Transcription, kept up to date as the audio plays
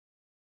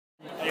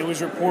it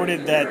was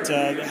reported that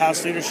the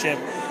House leadership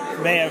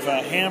may have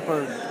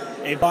hampered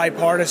a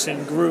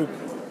bipartisan group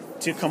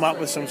to come up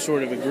with some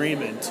sort of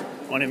agreement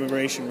on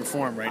immigration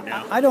reform right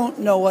now. I don't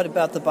know what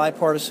about the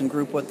bipartisan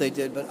group, what they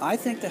did, but I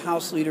think the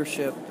House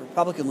leadership,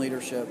 Republican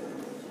leadership,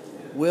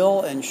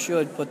 will and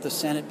should put the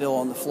Senate bill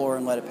on the floor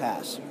and let it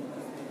pass.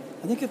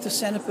 I think if the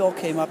Senate bill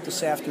came up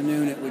this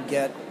afternoon, it would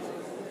get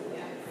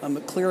a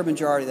clear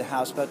majority of the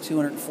House, about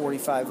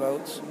 245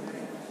 votes.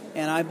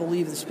 And I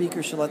believe the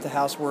Speaker should let the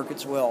House work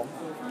its will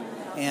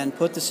and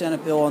put the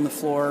Senate bill on the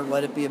floor,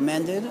 let it be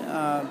amended,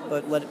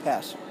 but let it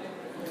pass.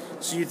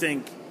 So you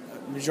think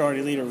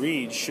Majority Leader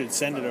Reid should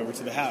send it over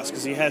to the House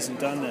because he hasn't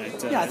done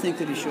that? Yeah, I think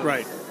that he should.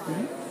 Right.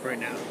 Mm-hmm. Right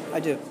now.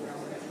 I do.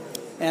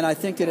 And I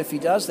think that if he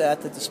does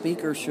that the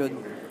Speaker should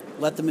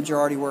let the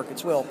majority work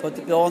its will. Put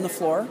the bill on the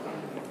floor,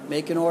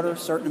 make an order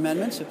certain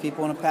amendments. If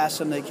people want to pass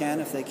them, they can.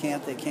 If they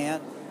can't, they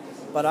can't.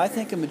 But I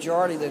think a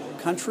majority of the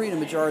country and a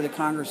majority of the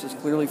Congress is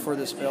clearly for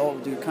this bill. It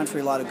will do the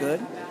country a lot of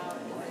good.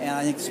 And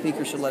I think the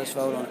Speaker should let us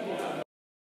vote on it.